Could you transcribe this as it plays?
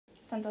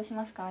担当し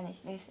ます川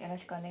西です。よろ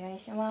しくお願い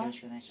します。よろ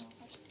しくお願いしま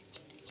す。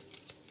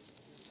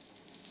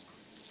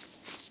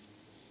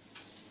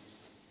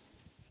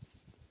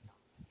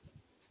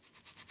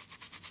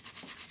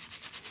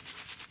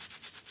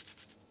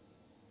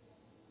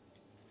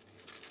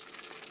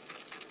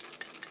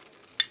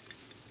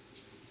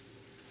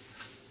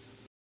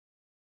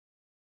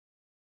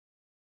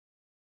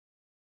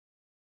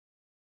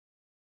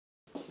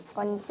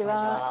こんにち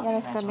は。よ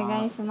ろしくお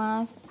願いし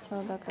ます。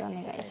消毒お願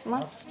いし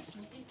ます。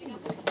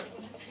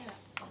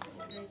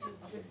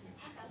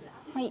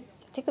はい、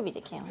じゃあ手首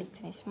で検温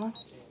失礼します。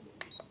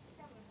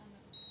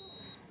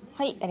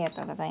はい、ありが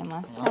とうござい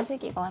ます。お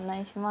席ご案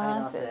内し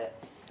ます。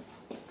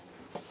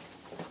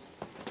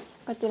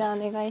こちらお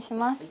願いし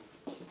ます。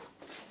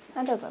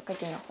どうぞおか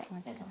けになってお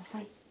待ちくだ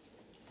さい。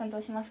担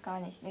当します川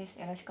西です。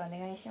よろしくお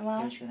願いしま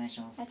す。よろしくお願いし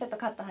ます。ちょっと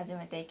カット始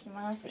めていき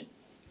ます。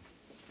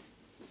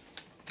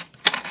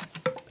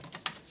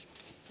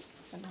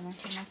話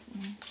します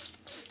ね。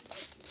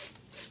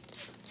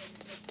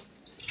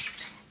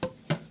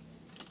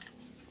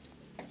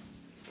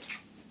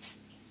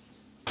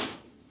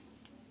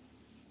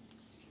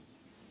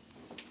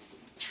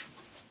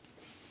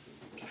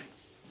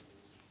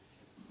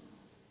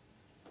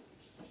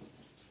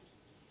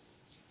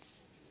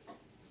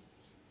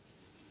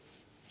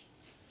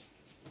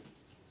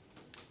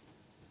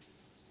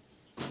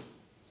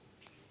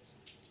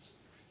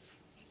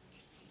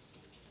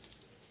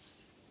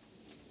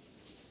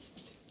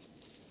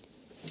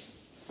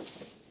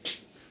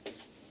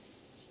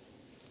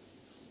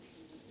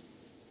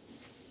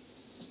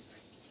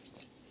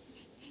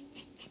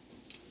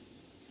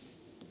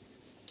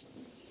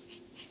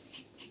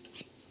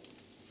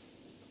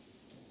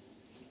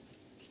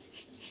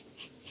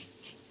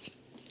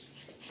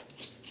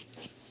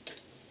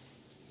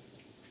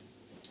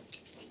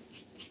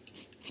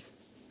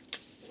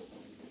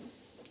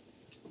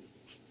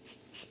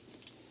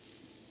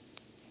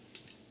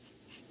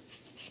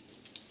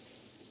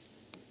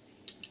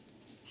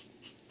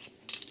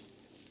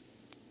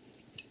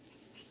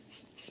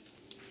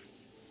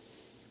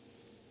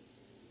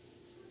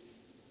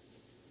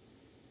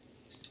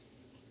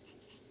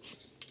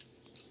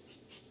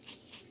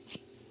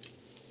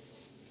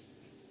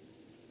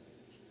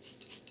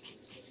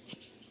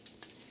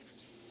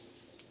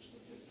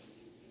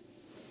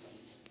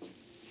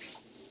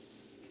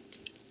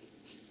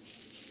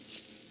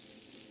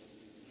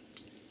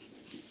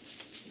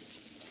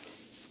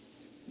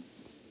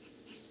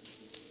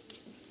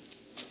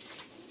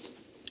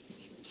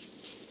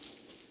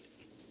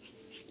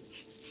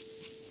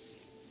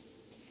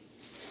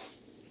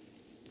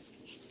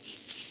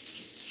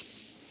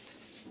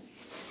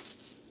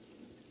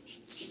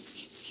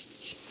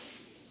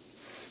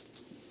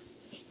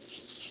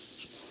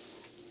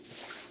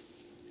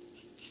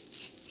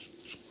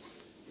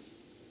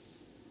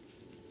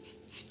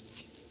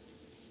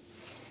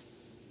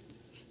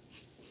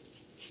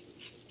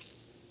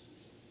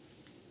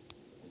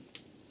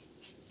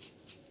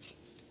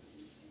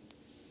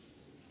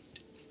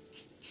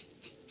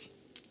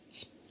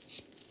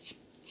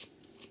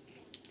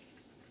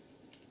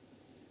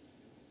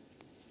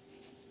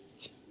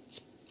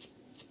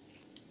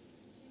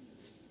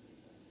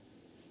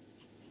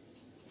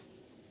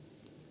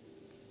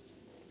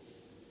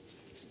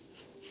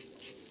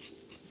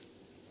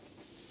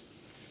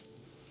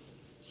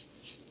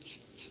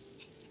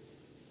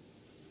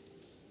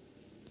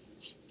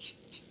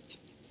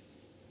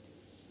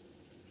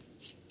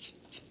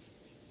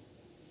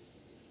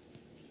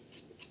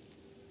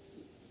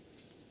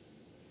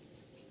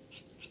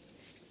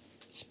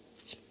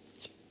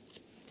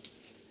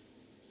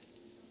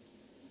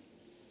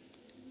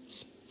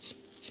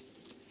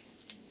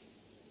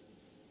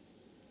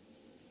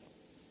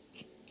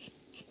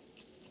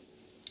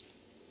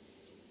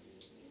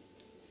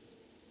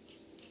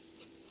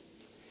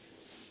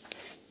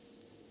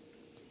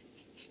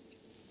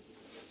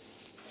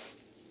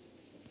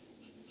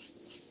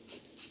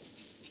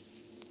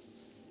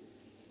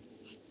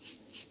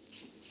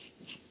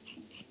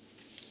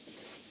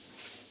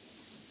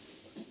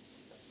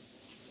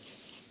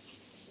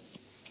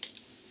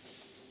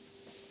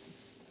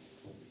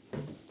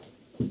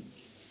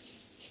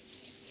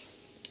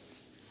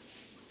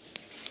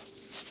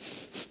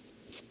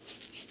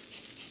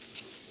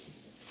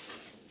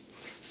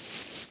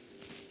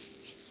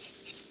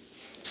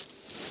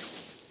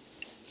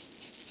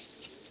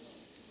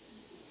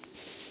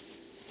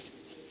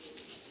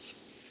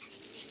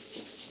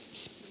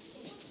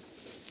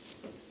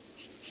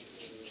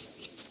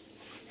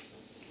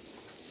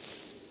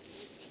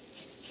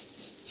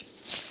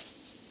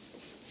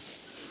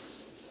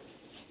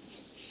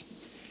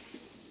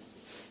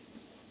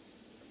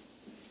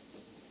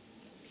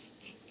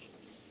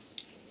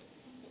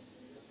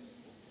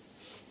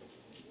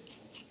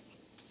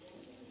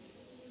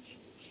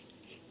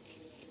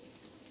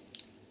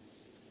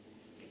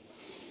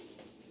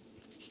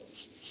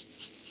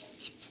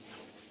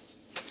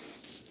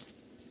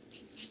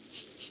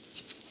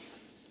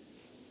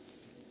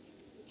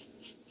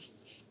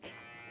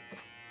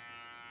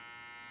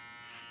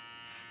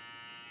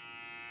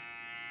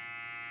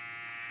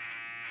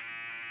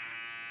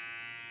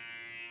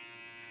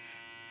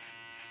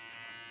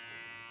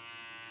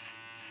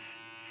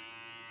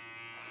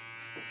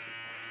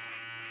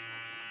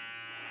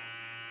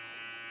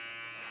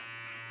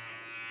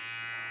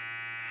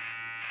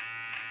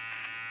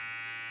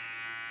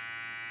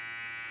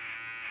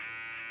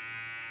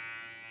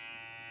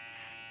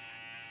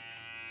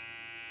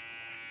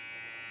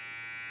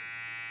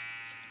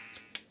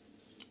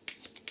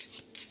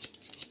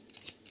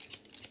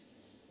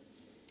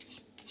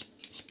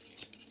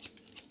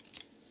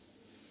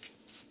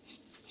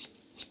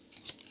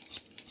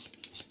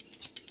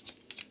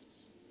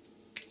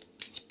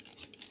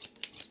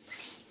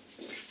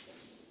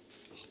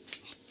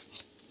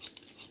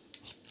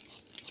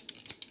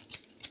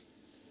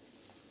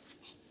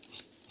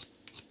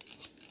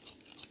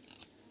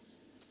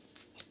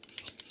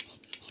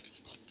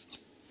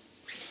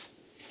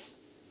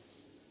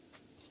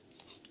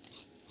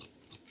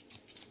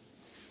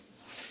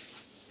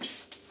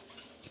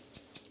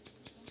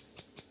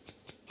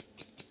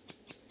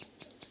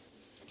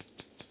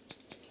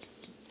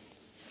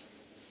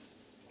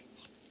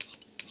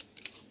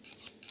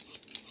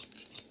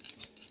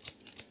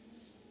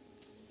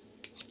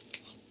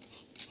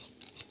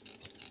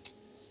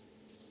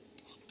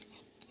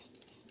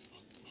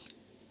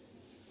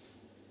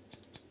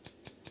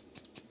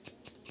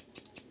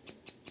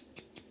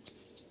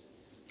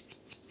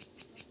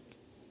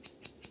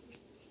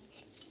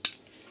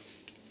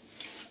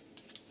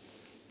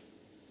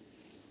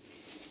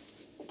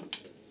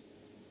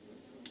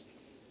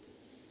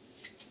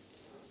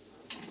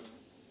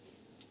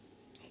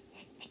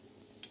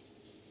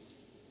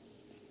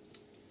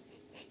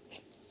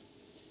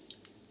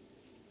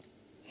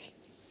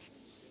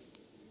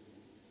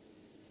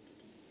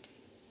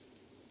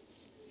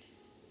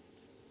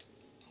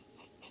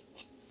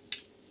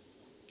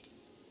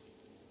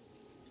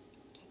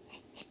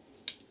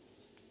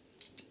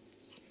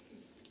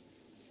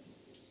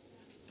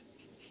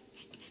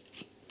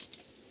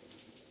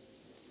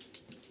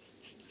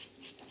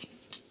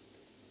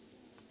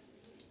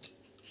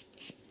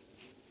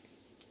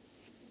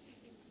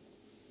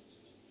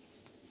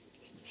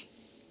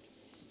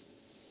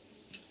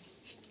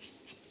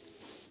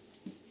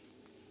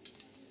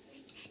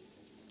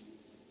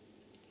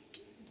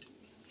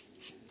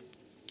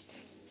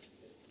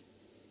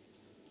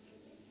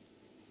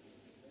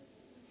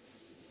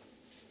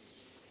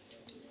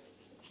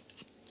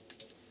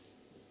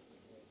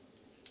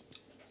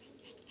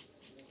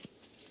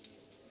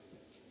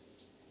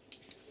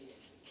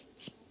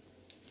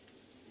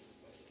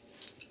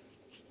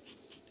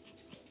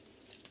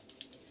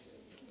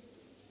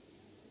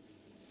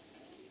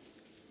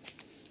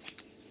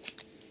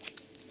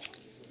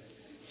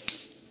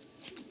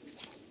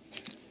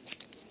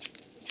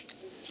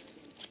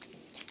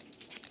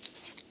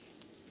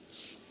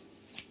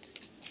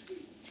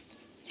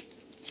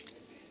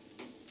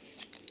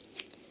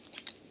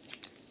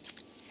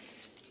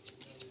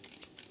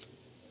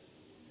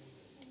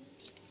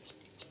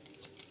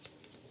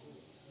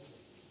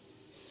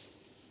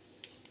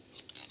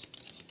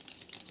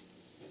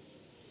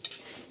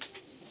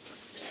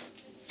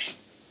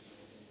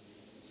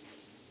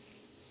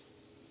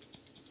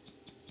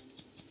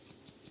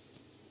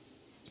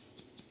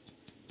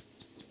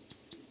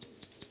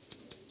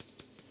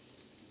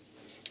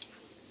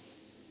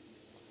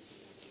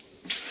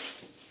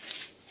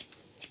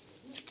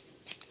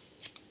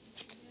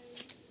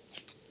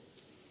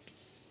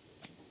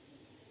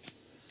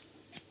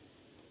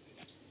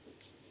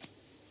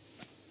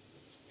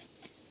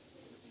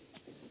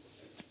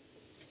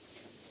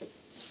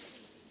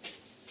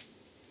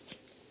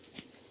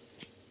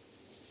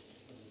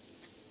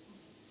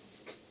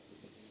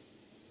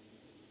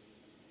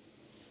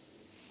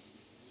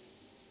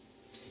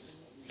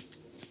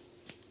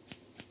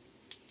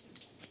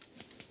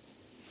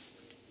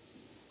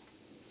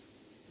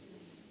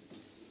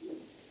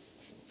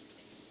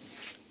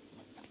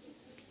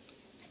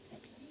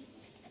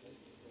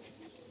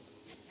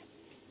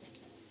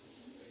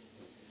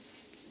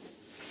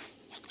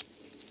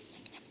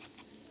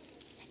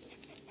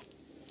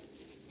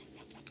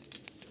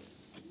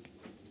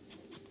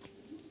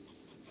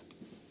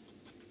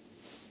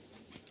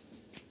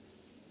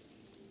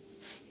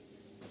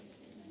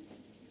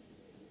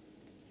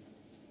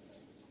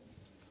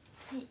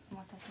い、お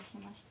待たせし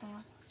ました。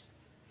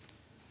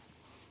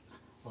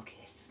OK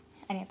です。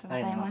ありがとうご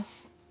ざいま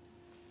す。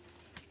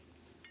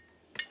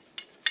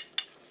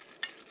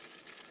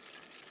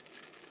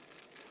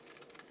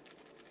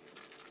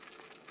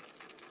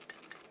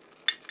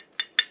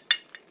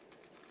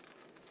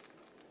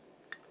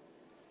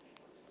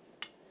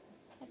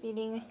ピー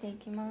リングしてい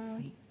きます。は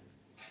い、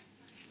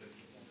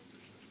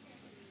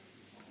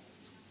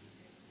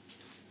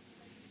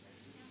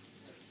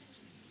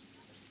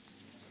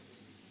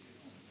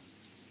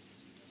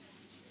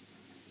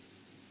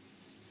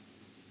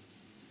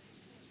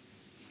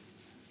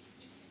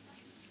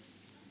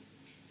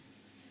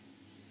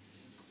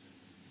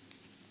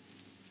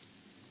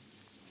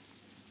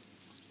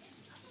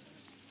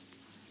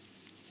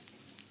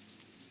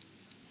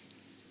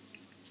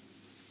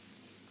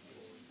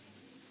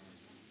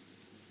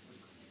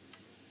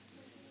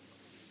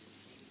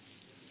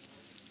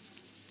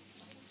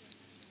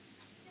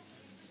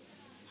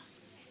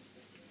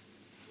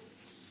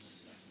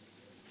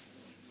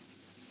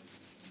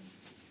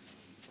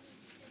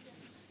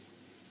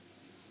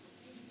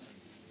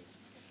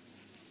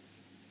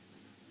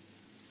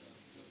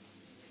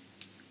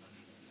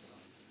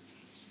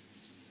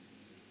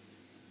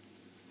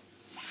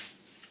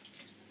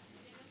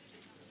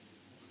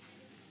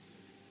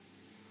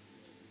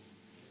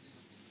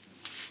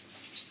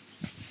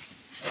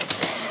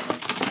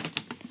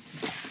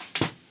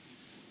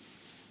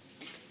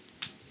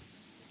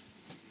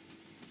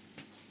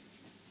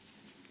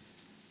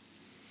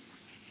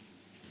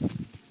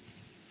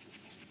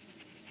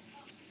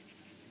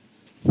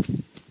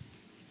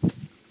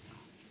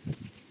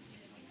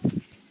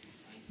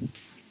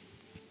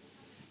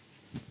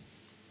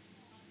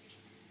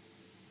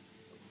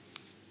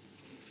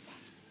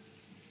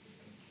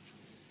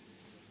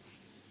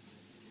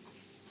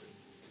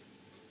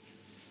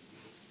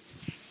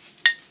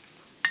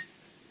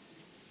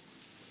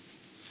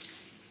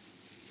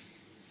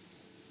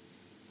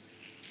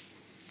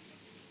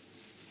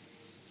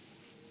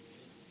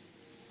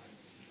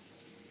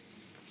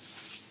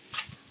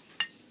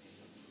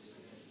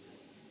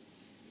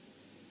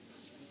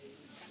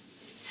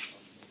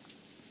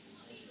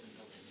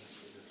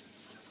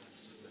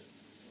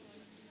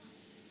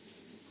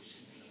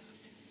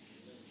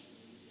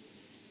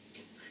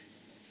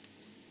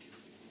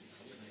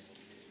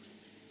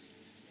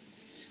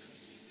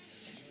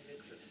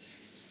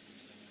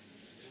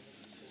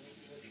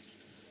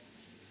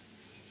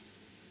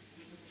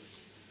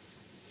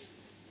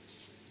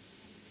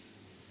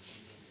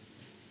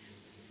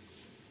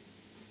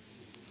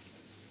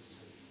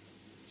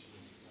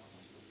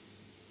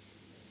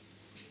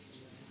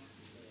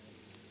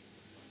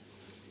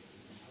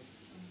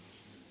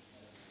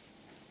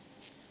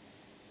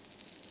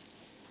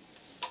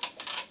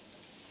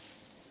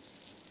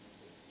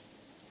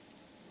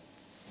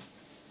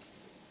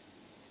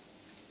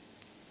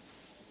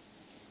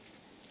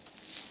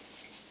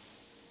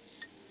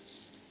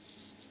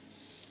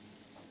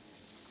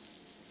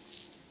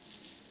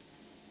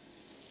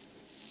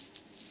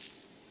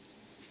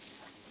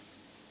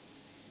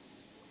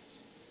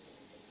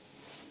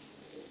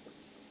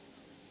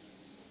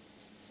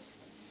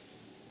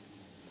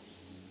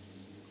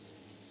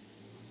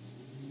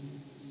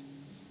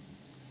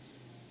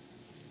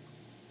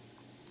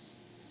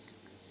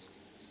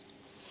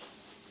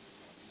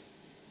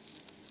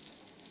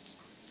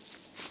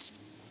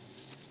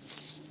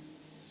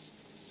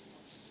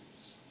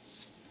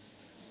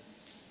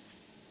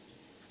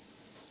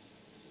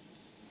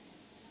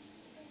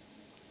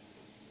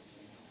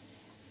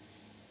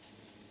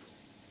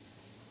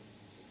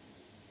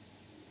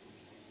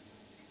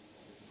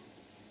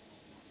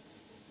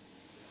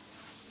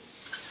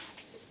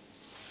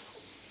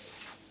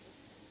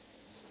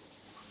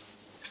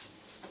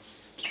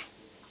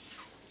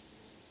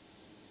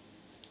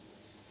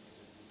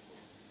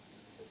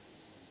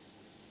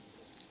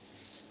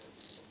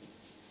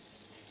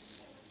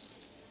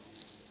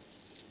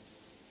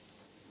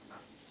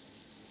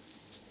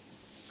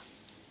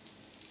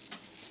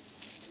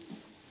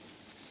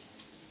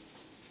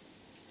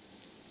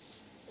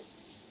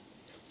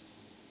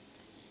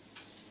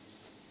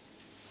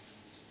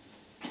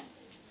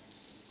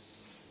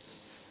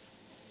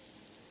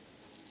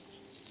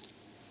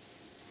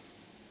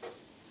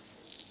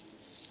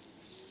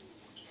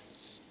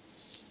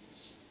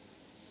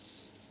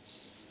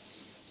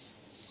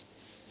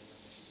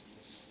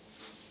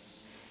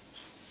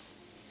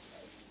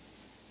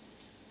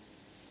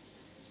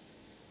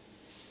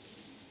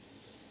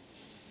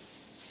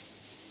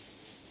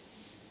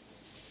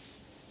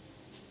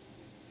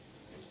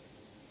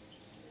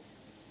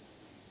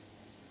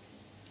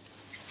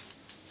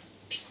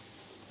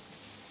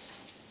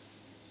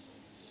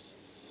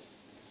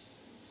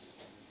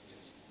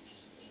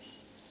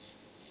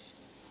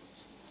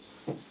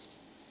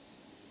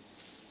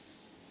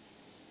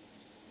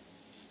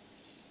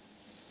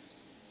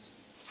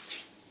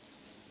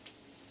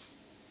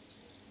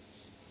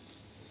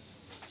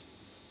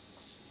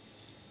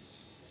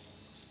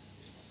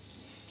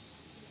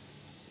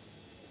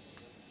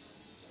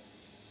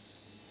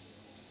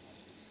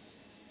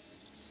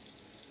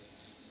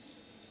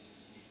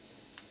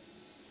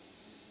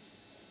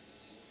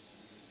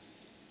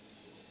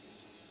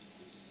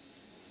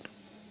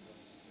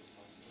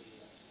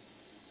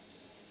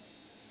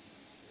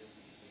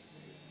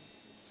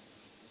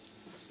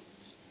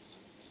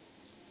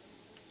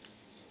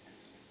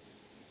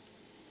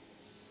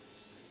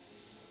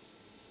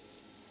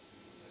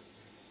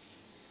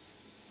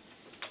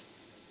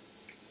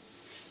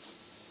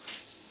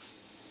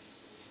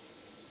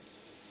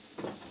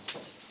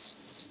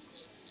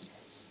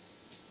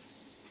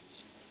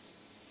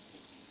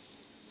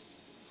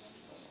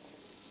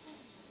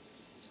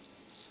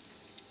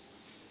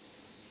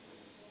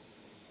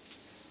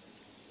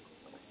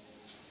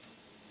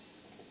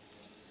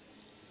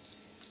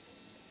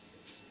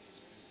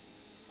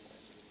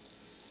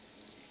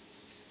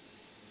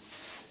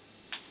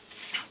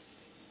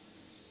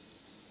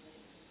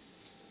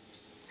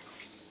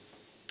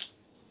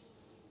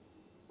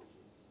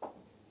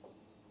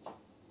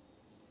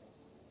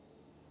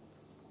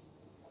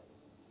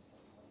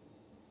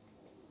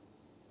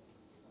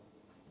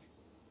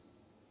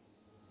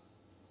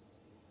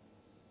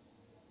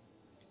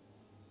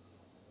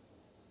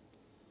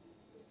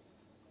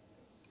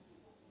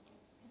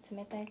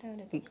冷たいタオル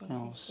で鎮静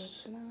してい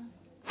きま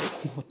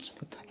す。お、冷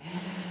たい。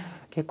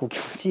結構気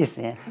持ちいいです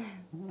ね。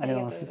ありが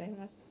とうござい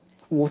ます。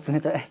お、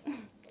冷たい。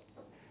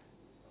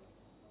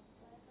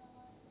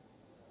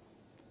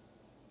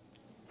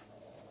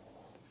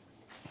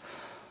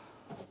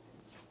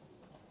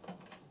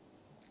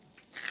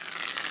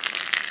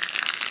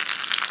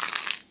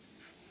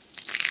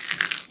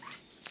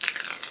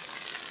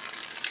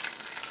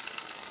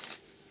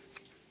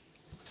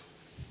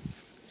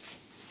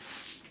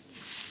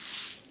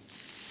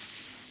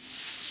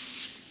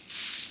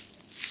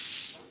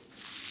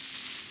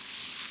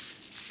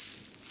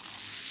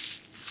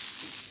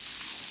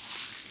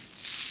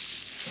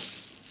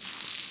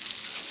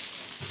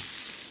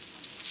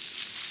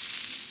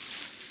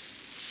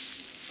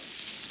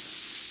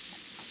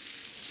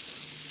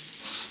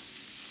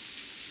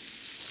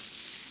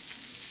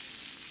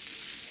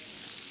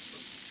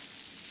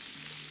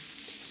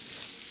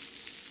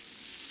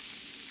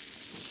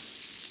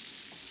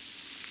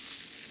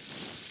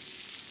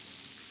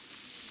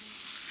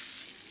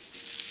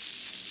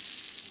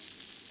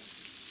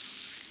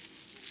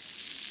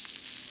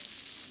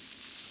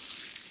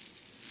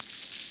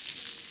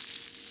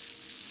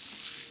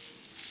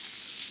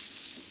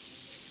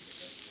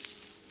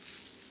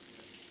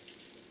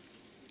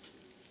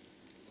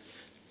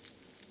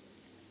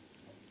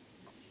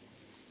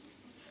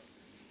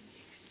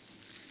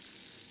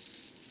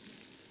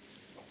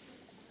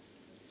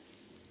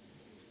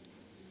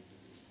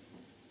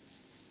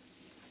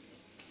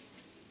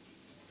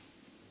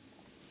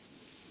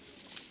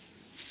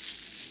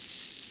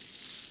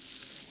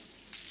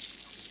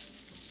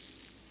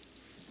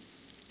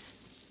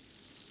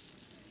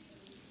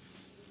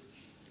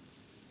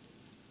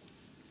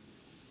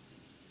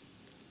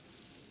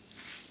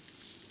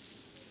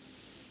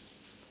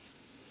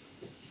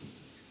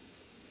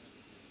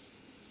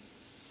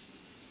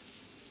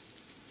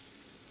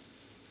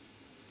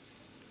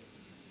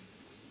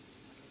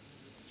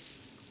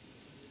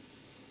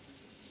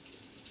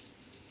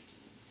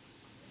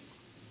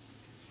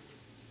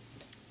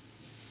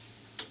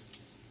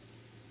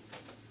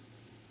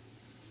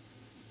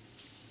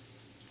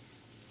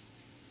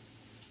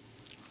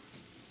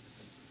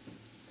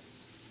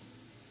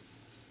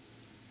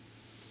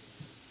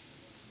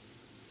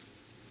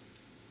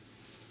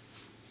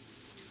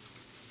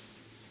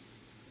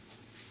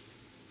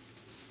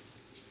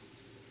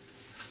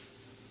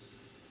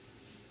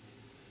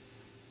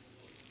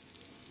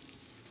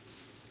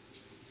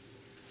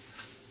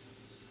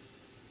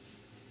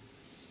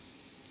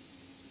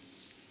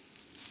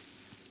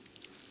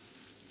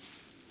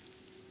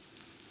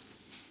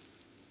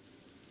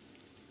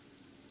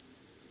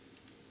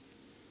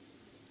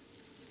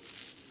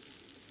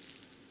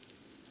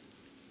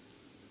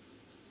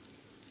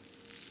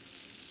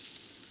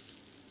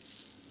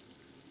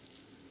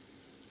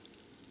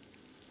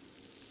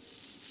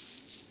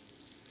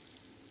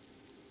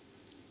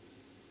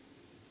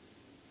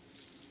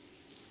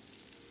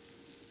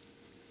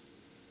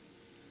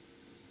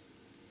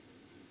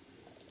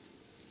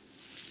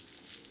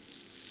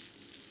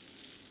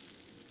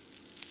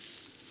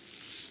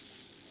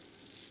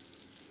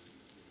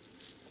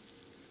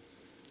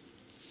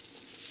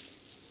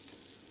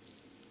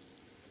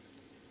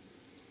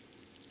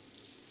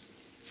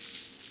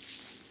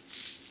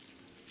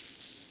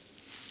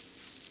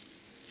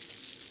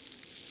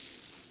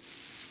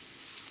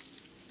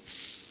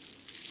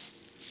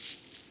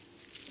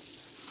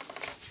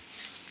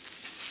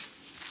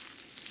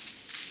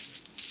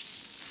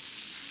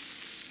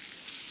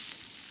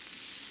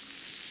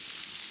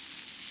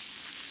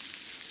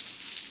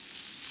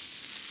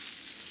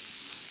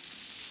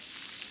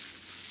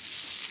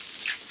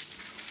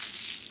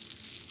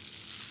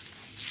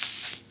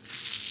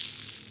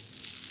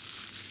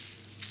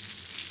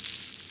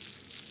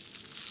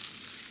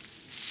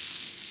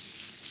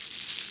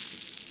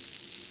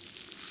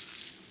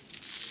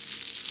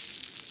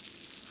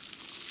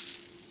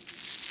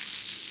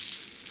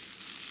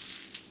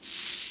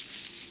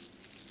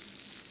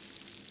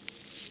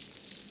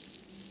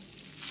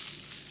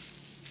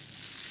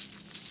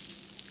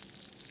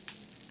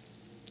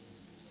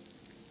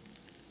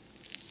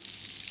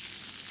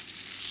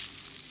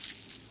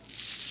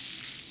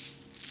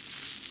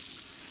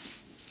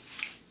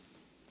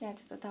じゃあ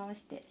ちょっと倒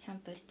してシャン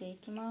プーしてい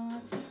きます。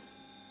こ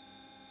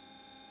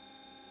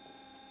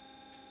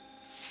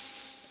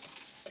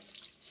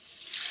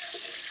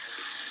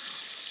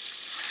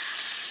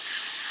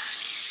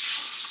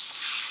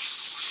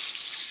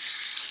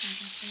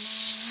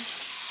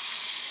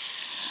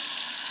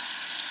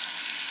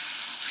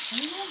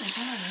れはい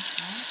かがです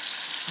か？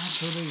あ、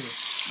ちょうどいいで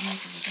す。ありが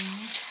とうございま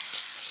す。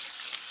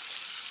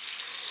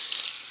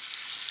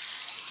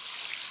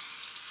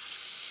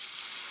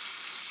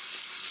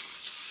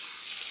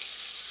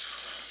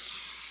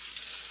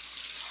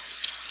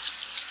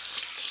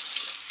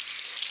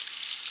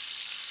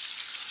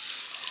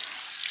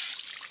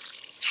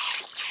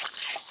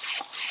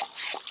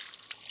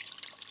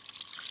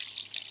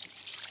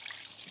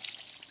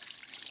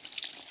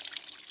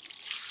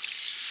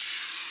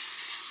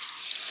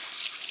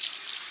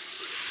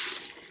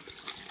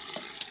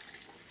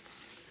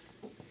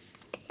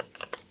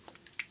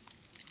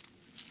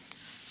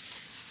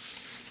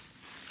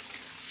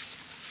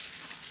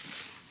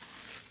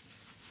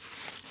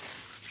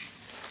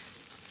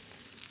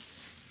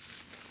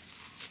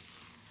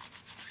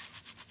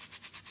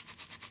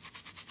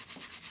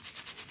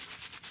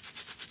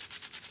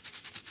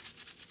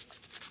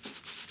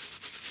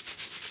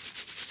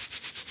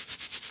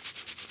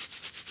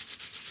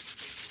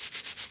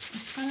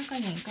力加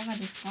減いかが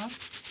ですか？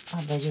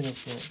あ、大丈夫で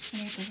す。あ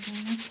りがとうござい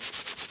ま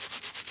す。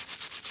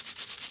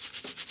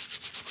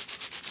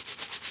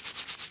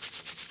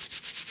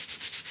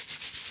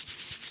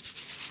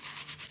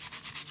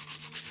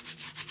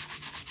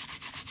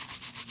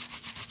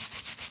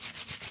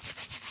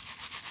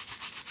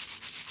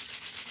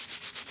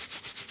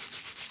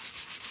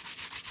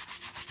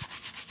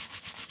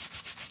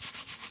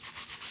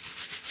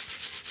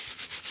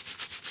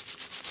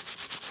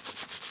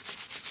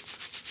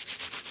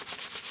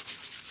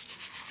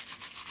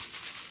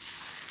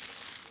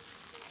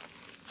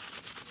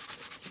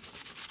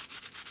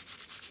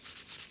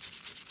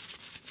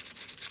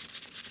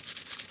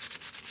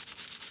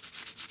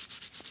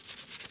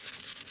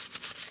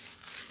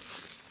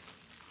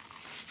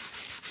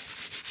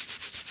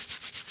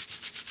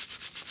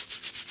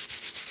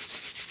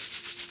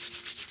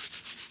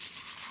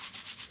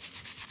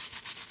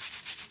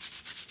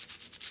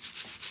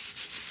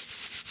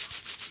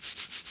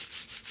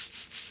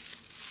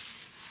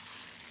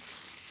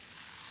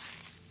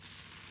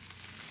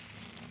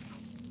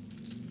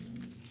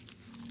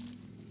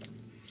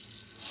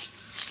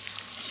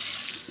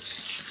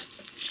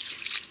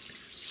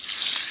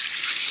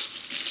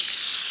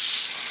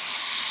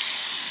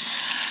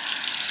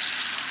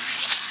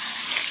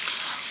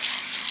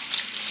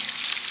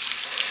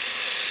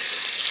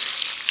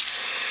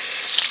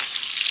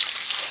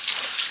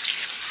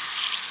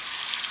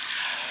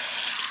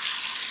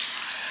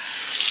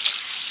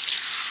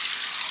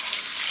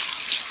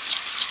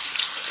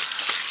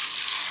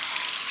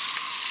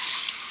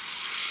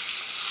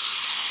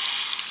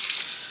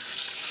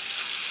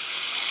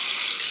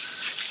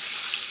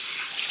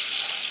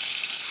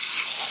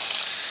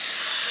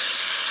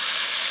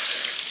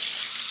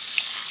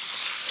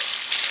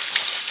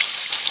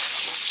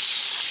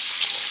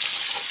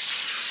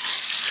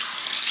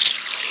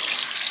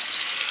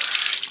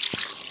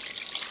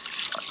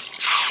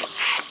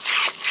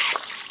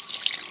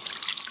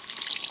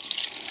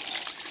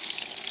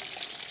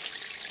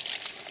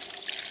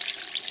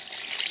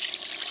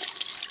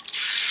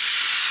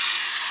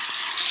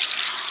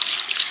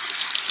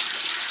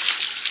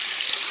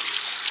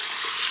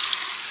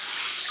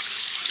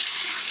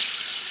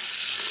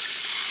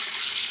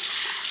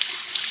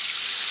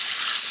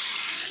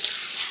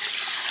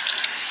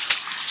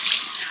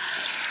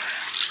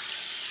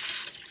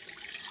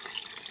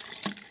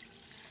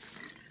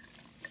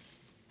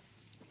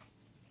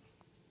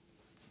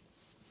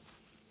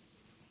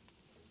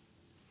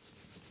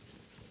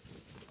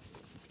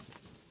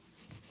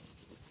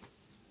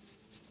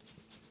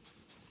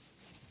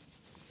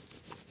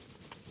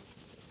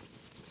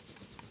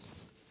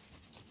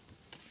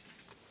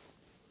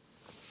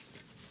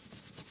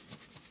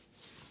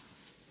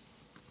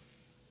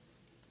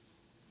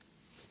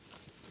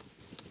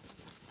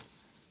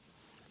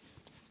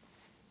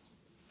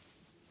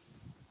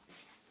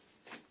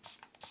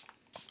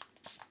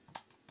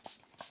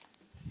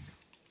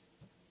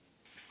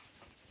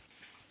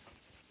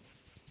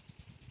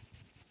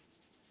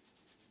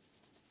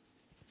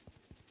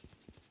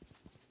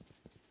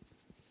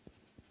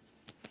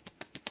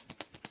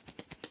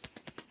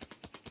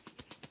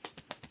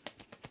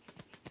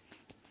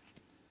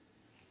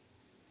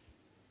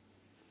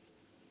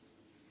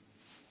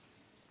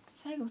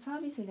最後サー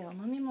ビスでお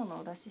飲み物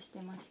をお出しし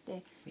てまして、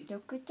緑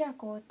茶、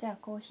紅茶、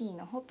コーヒー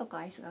のホットか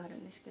アイスがある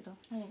んですけど、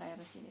何がよ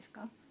ろしいです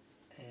か？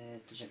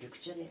じゃあ緑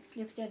茶で。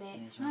緑茶で。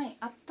はい。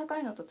あったか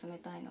いのと冷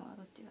たいのは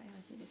どっちがよ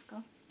ろしいです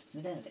か？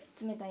冷たいので。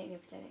冷たい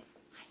緑茶で。はい。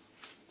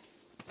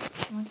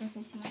お待た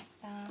せしまし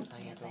た。あ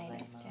りがとうございま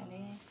す。冷たい緑茶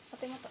です。お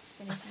手元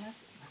失礼しま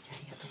す。あ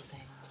りがとうござい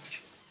ます。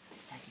い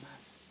ただきま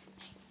す。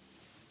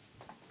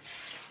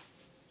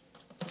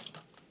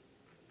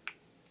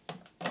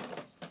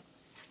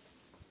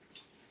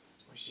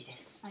美味しいで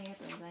す。ありが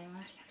とうございま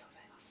す。ありがとうござ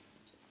いま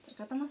す。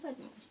肩マッサー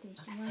ジもしていき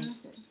ます。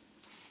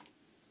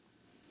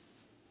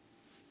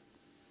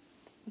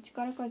お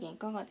力加減い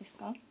かがです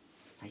か？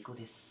最高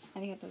です。あ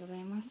りがとうござ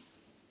います。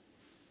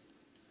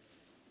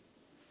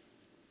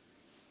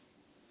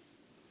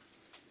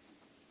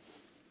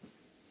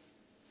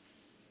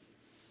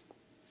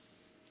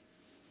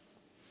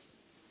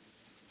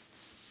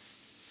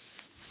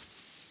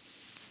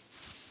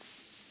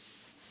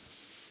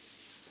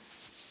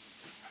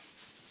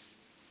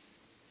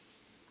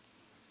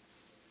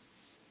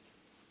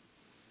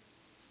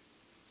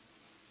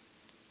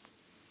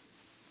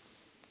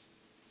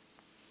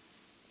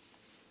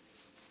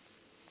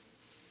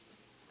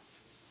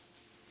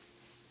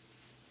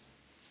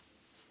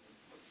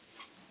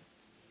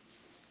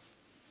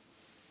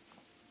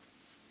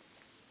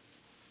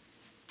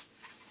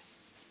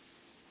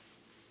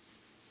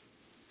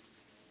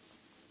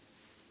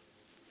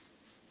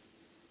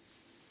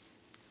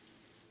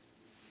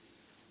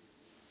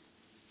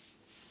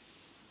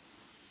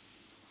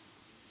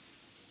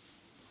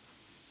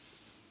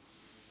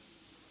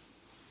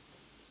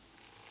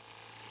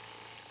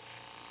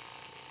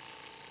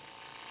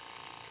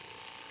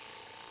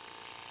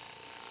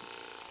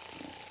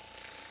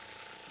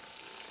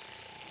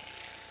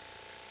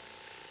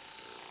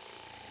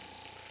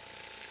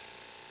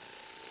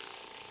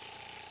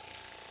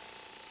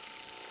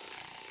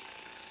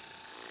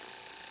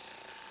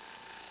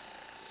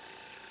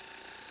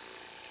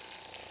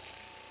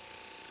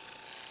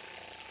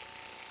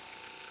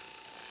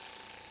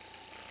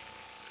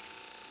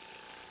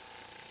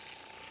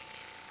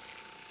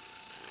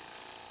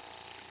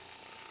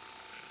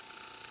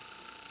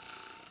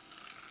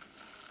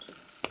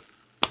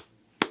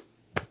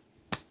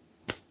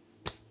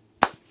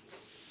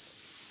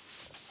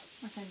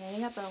サージあ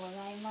りがとうござ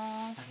い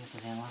ます。ありがと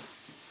うございま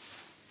す。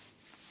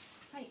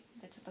はい、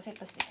じゃあちょっとセッ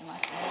トしていきま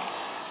すね。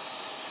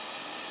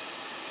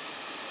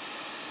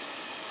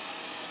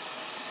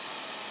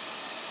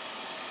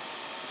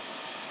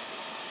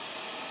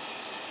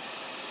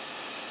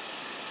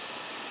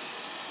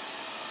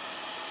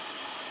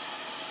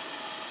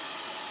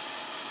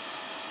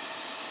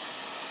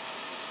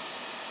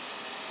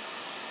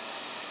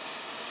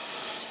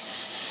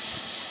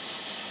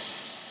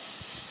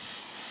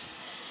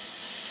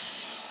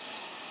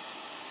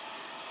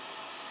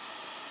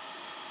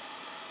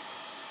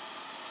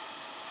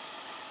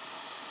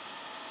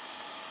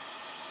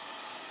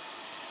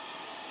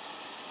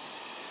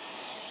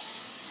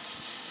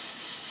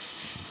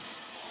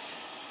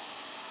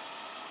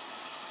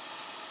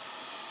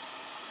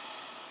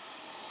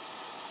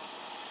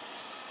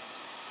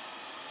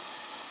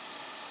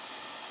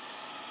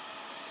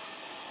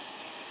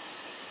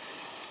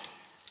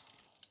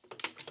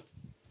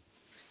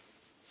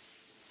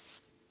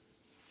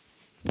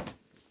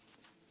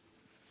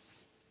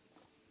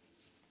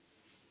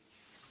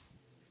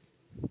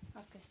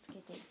ワックスつけ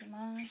ていきま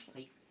す。は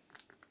い。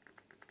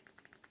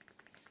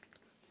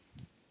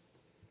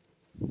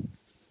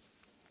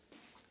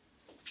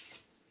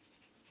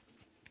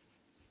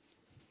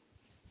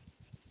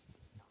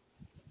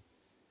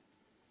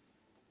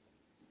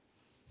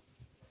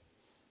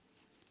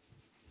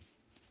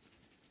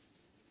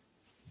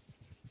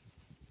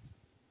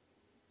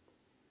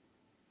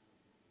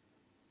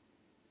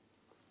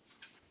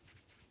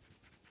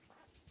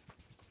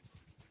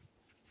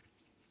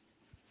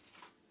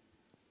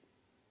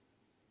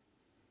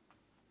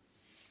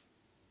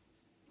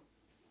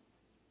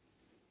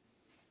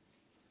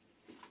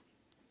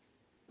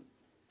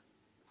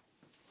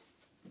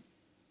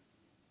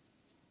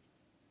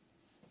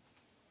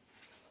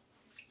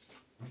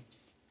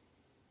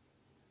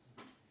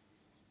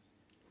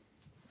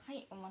は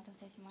い、お待た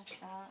せしまし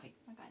た。い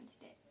こんな感じ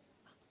で。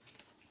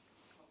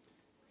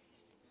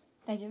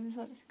大丈夫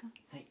そうですか？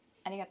はい。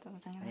ありがとうご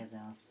ざいます。ありがとうござ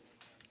います。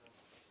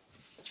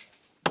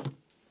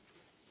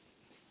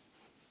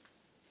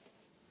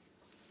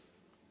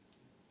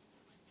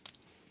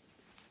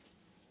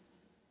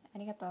あ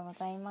りがとうご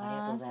ざいます。あり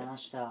がとうございま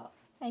した。は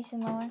い、椅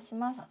子回し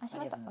ます。足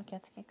元ありがとうございますお気を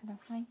つけくだ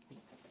さい。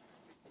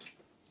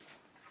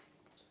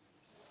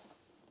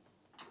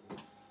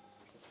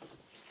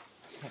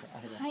すみません、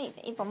ありがとうござはいい、ます。じ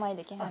ゃあ一歩前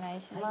で毛払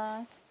いし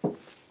ます。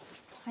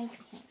はい、すい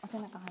ません。お背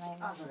中払いあ、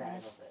ますすみません、あり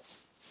ねがとう。ございます。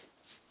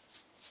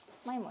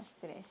前も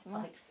失礼し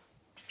ます。はい。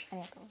あ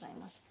りがとうござい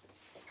ます。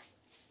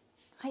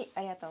はい、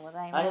ありがとうご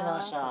ざいます。ありがとうござい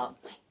ました。あ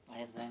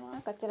りがとうございま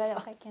す。こちらで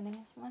お会計お願いし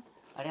ます。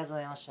ありがとうご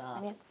ざいました。あ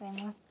りがとうござ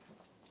います。